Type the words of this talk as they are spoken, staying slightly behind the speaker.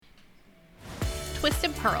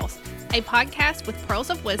Twisted Pearls, a podcast with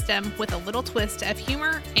pearls of wisdom with a little twist of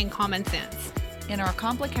humor and common sense. In our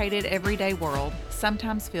complicated everyday world,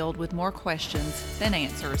 sometimes filled with more questions than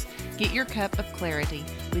answers, get your cup of clarity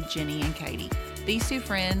with Jenny and Katie. These two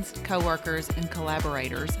friends, co-workers, and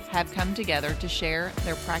collaborators have come together to share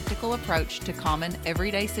their practical approach to common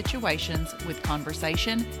everyday situations with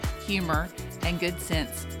conversation, humor, and good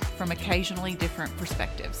sense from occasionally different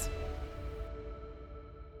perspectives.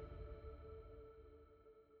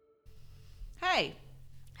 Hey,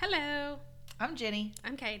 Hello, I'm Jenny,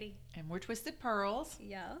 I'm Katie. and we're Twisted Pearls.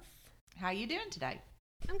 Yes, How you doing today?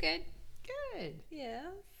 I'm good. Good. Yes.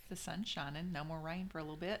 The sun's shining. No more rain for a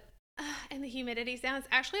little bit. And the humidity's down. It's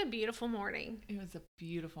actually a beautiful morning. It was a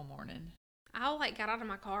beautiful morning. I got out of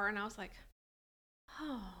my car and I was like,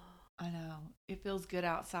 oh. I know. It feels good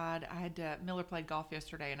outside. Miller played golf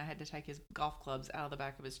yesterday, and I had to take his golf clubs out of the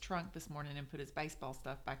back of his trunk this morning and put his baseball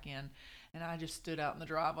stuff back in. And I just stood out in the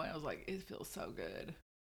driveway. I was like, it feels so good.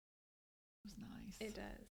 It was nice. It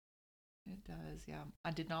does. It does, yeah. I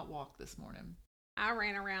did not walk this morning. I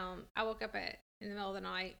ran around. I woke up in the middle of the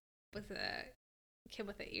night with a kid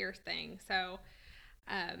with the ear thing. So,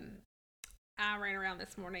 I ran around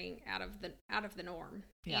this morning out of the norm.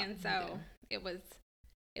 Yeah, and so it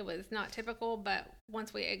was not typical, but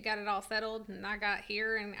once we got it all settled and I got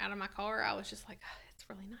here and out of my car, I was just like, oh, it's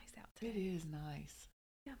really nice out today. It is nice.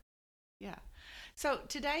 Yeah. Yeah. So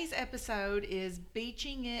today's episode is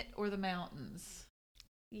Beaching It or the Mountains.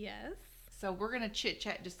 Yes. So we're going to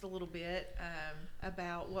chit-chat just a little bit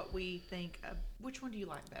about what we think. Which one do you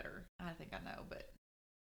like better? I think I know, but...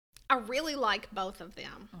 I really like both of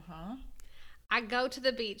them. Uh-huh. I go to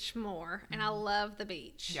the beach more, and I love the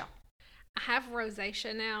beach. Yeah. I have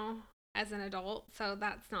rosacea now as an adult, so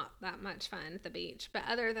that's not that much fun at the beach. But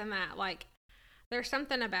other than that, like, there's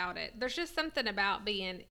something about it. There's just something about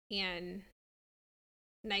being in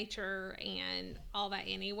nature and all that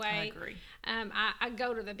anyway. I agree. I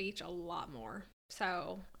go to the beach a lot more,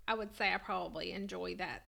 so I would say I probably enjoy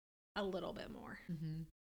that a little bit more. Mm-hmm.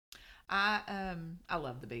 I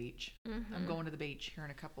love the beach. Mm-hmm. I'm going to the beach here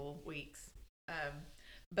in a couple weeks.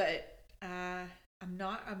 But I'm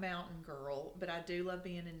not a mountain girl, but I do love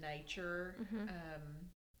being in nature. Mm-hmm.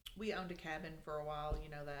 We owned a cabin for a while, you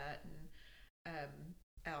know that, and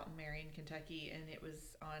out in Marion, Kentucky, and it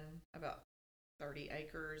was on about 30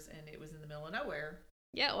 acres, and it was in the middle of nowhere.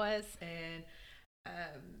 Yeah, it was. And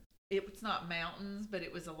it was not mountains, but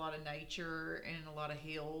it was a lot of nature and a lot of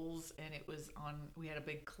hills, and we had a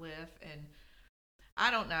big cliff, and I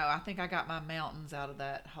don't know. I think I got my mountains out of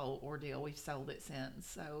that whole ordeal. We've sold it since.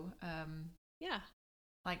 So, Yeah.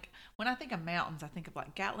 like when I think of mountains, I think of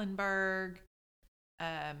like Gatlinburg,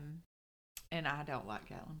 and I don't like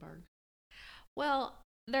Gatlinburg. Well,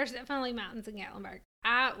 there's definitely mountains in Gatlinburg.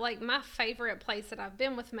 My favorite place that I've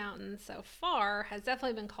been with mountains so far has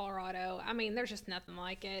definitely been Colorado. I mean, there's just nothing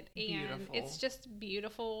like it. And Beautiful. it's just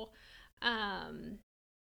beautiful.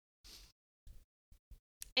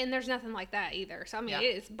 And there's nothing like that either. So, I mean, Yeah.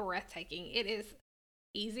 It is breathtaking. It is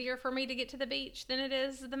easier for me to get to the beach than it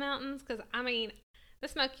is the mountains. Because, I mean, the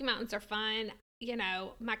Smoky Mountains are fun. You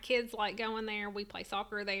know, my kids like going there. We play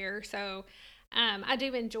soccer there. So, I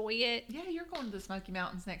do enjoy it. Yeah, you're going to the Smoky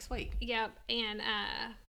Mountains next week. Yep. And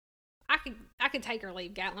I could take or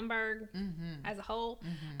leave Gatlinburg as a whole.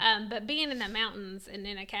 Mm-hmm. But being in the mountains and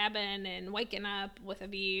in a cabin and waking up with a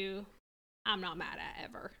view, I'm not mad at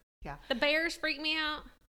ever. Yeah. The bears freak me out.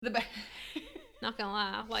 Not gonna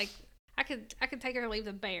lie, like I could take or leave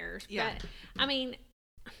the bears. Yeah. But I mean,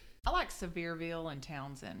 I like Sevierville and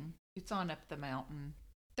Townsend. It's on up the mountain.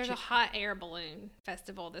 there's a hot air balloon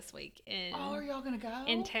festival this week Are y'all gonna go?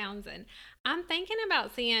 in Townsend. I'm thinking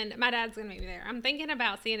about seeing. My dad's gonna be there. I'm thinking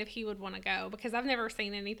about seeing if he would want to go because I've never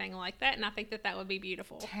seen anything like that, and I think that would be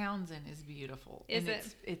beautiful. Townsend is beautiful. Is and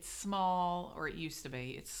it? It's small, or it used to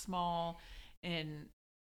be. It's small, and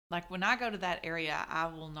like when I go to that area, I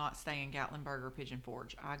will not stay in Gatlinburg or Pigeon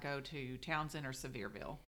Forge. I go to Townsend or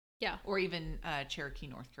Sevierville. Yeah. Or even Cherokee,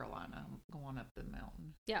 North Carolina, going up the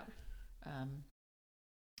mountain. Yeah.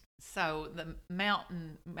 So the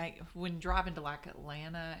mountain, when driving to like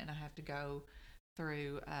Atlanta and I have to go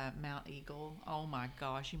through Mount Eagle, oh my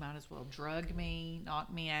gosh, you might as well drug me,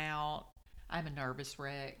 knock me out. I'm a nervous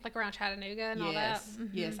wreck. Like around Chattanooga and all that. Mm-hmm.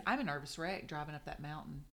 Yes, I'm a nervous wreck driving up that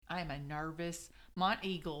mountain. I am a nervous. Mount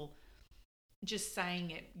Eagle, just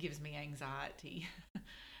saying it gives me anxiety.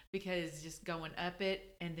 because just going up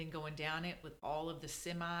it and then going down it with all of the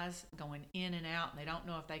semis going in and out, and they don't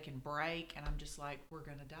know if they can brake. And I'm just like, we're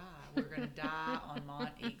going to die. We're going to die on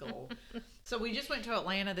Monteagle. So we just went to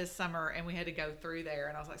Atlanta this summer, and we had to go through there.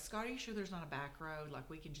 And I was like, Scott, are you sure there's not a back road? Like,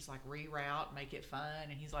 we can just, like, reroute, make it fun.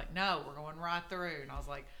 And he's like, no, we're going right through. And I was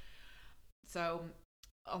like, so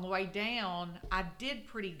on the way down, I did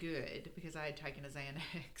pretty good because I had taken a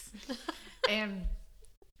Xanax.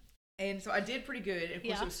 And so I did pretty good. And of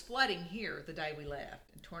course, it was flooding here the day we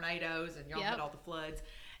left, and tornadoes, and y'all had all the floods.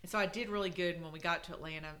 And so I did really good. And when we got to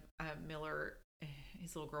Atlanta, Miller,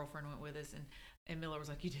 his little girlfriend, went with us, and Miller was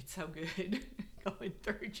like, you did so good going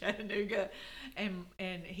through Chattanooga. And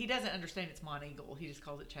he doesn't understand it's Monteagle. He just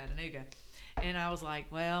calls it Chattanooga. And I was like,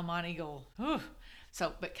 well, Monteagle. Whew.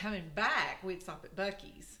 So, but coming back, we'd stop at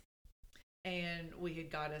Buc-ee's. And we had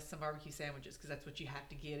got us some barbecue sandwiches, because that's what you have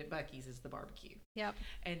to get at Buc-ee's is the barbecue. Yep.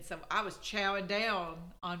 And so I was chowing down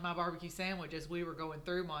on my barbecue sandwich as we were going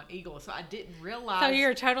through Monteagle. So I didn't realize. So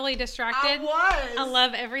you're totally distracted? I was. I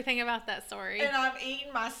love everything about that story. And I'm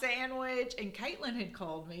eating my sandwich, and Caitlin had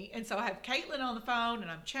called me. And so I have Caitlin on the phone, and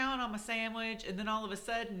I'm chowing on my sandwich. And then all of a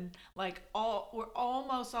sudden, like, we're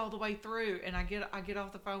almost all the way through. And I get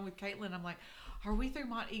off the phone with Caitlin. I'm like, are we through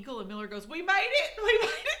Monteagle? And Miller goes, we made it. We made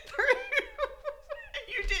it through.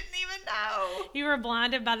 You didn't even know. You were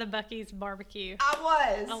blinded by the Buc-ee's barbecue.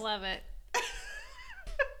 I was. I love it.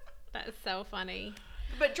 That's so funny.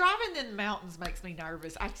 But driving in the mountains makes me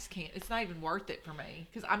nervous. I just can't. It's not even worth it for me,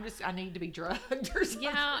 because I need to be drugged or something.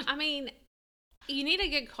 Yeah, I mean, you need a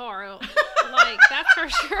good car. Like, that's for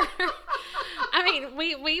sure. I mean,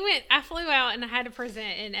 I flew out and I had to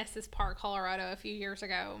present in Estes Park, Colorado a few years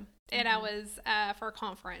ago. And I was for a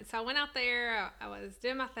conference. So I went out there. I was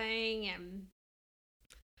doing my thing, and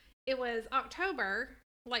it was October,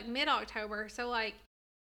 like mid-October. So, like,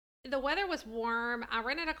 the weather was warm. I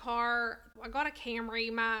rented a car. I got a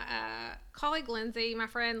Camry. My colleague Lindsay, my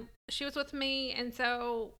friend, she was with me, and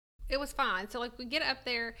so it was fine. So, like, we get up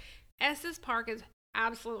there. Estes Park is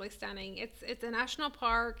absolutely stunning. It's a national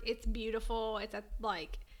park. It's beautiful. It's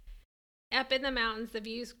like up in the mountains. The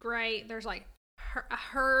view's great. There's like a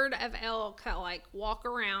herd of elk that like walk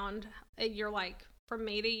around, and you're like from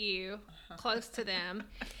me to you, close to them.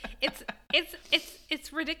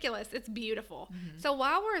 It's ridiculous. It's beautiful. Mm-hmm. So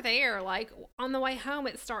while we're there, like on the way home,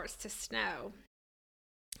 it starts to snow,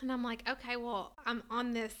 and I'm like, okay, well, I'm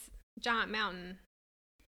on this giant mountain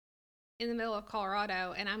in the middle of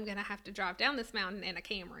Colorado, and I'm gonna have to drive down this mountain in a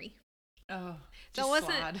Camry. Oh, so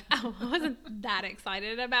I wasn't that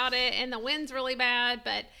excited about it, and the wind's really bad,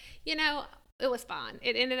 but you know, it was fine.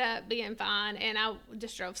 It ended up being fine, and I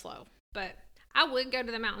just drove slow. But I would go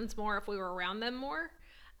to the mountains more if we were around them more.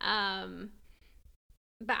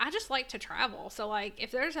 But I just like to travel. So, like,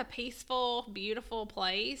 if there's a peaceful, beautiful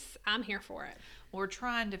place, I'm here for it. We're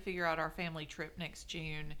trying to figure out our family trip next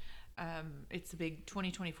June. It's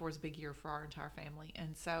 2024 is a big year for our entire family.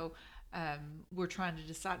 And so we're trying to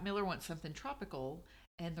decide. Miller wants something tropical,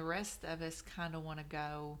 and the rest of us kind of want to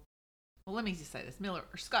go. Well, let me just say this.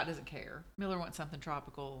 Scott doesn't care. Miller wants something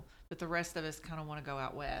tropical, but the rest of us kind of want to go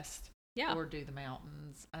out west. Yeah. Or do the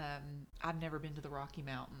mountains. I've never been to the Rocky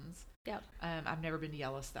Mountains. Yep. I've never been to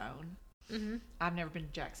Yellowstone. Mm-hmm. I've never been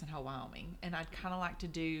to Jackson Hole, Wyoming. And I'd kind of like to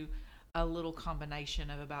do a little combination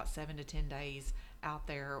of about 7 to 10 days out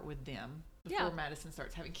there with them before Madison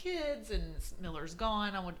starts having kids and Miller's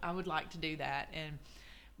gone. I would like to do that. And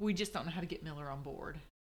we just don't know how to get Miller on board,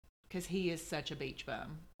 because he is such a beach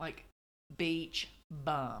bum. Like, beach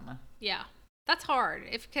bum. Yeah. That's hard.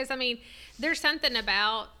 Because, I mean, there's something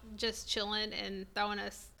about just chilling and throwing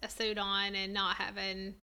a suit on and not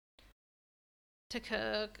having to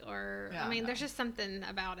cook or, I mean, there's just something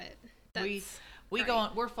about it.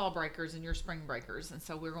 We're fall breakers and you're spring breakers. And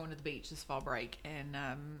so we're going to the beach this fall break, and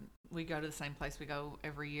we go to the same place we go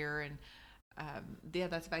every year. And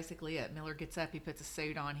that's basically it. Miller gets up, he puts a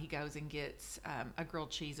suit on, he goes and gets a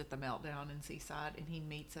grilled cheese at the Meltdown in Seaside, and he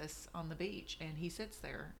meets us on the beach, and he sits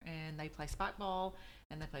there, and they play spike ball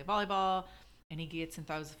and they play volleyball, and he gets and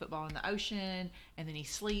throws the football in the ocean, and then he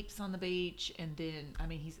sleeps on the beach, and then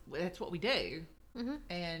that's what we do. Mm-hmm.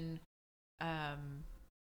 And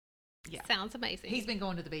sounds amazing. He's been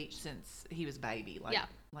going to the beach since he was a baby,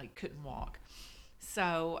 like couldn't walk.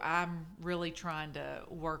 So I'm really trying to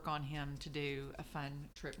work on him to do a fun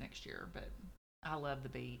trip next year. But I love the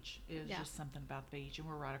beach. It was just something about the beach, and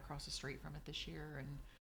we're right across the street from it this year. And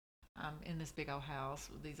I'm in this big old house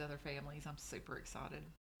with these other families. I'm super excited.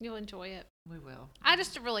 You'll enjoy it. We will. I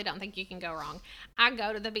just really don't think you can go wrong. I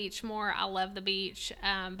go to the beach more. I love the beach.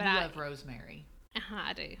 But I love Rosemary.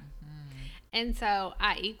 I do. Mm-hmm. And so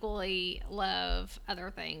I equally love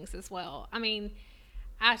other things as well. I mean,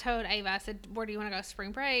 I told Ava, I said, where do you want to go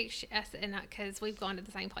spring break? I said, and because we've gone to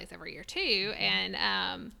the same place every year too.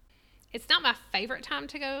 And it's not my favorite time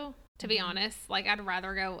to go, to be honest. Like, I'd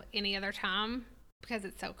rather go any other time because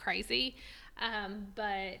it's so crazy.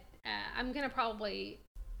 But I'm going to probably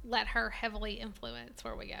let her heavily influence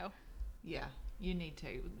where we go. Yeah, you need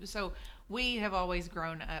to. So we have always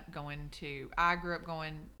grown up going to, I grew up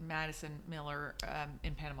going Madison, Miller,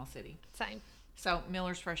 in Panama City. Same. So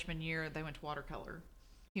Miller's freshman year, they went to watercolor.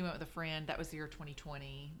 He went with a friend. That was the year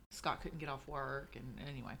 2020. Scott couldn't get off work. And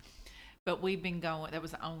anyway, but we've been going, that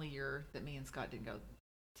was the only year that me and Scott didn't go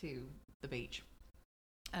to the beach.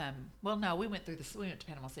 Well, no, we went to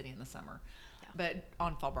Panama City in the summer, but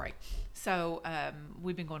on fall break. So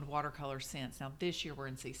we've been going to watercolor since. Now this year we're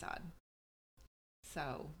in Seaside.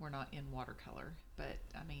 So we're not in watercolor, but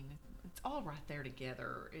I mean, it's all right there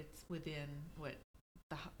together. It's within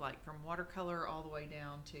like from watercolor all the way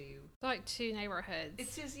down to like 2 neighborhoods.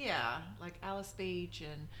 It's just, yeah, like Alice Beach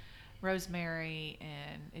and Rosemary,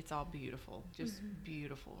 and it's all beautiful, just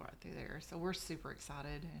beautiful right through there. So we're super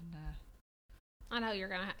excited, and I know you're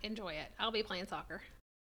gonna enjoy it. I'll be playing soccer.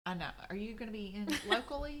 I know. Are you going to be in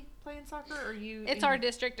locally playing soccer, or are you? It's our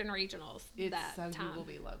district and regionals. It's that so time. You will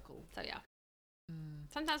be local. So yeah.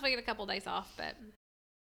 Sometimes we get a couple days off, but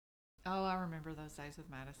oh, I remember those days with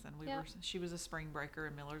Madison. She was a spring breaker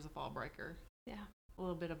and Miller's a fall breaker. Yeah. A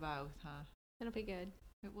little bit of both, huh? It'll be good.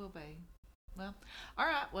 It will be. Well, all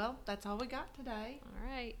right. Well, that's all we got today. All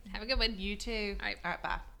right. Have a good one. You too. All right.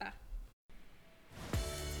 Bye. Bye.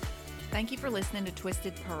 Thank you for listening to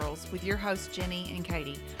Twisted Pearls with your hosts, Jenny and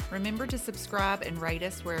Katie. Remember to subscribe and rate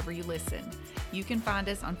us wherever you listen. You can find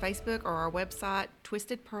us on Facebook or our website,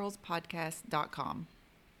 twistedpearlspodcast.com.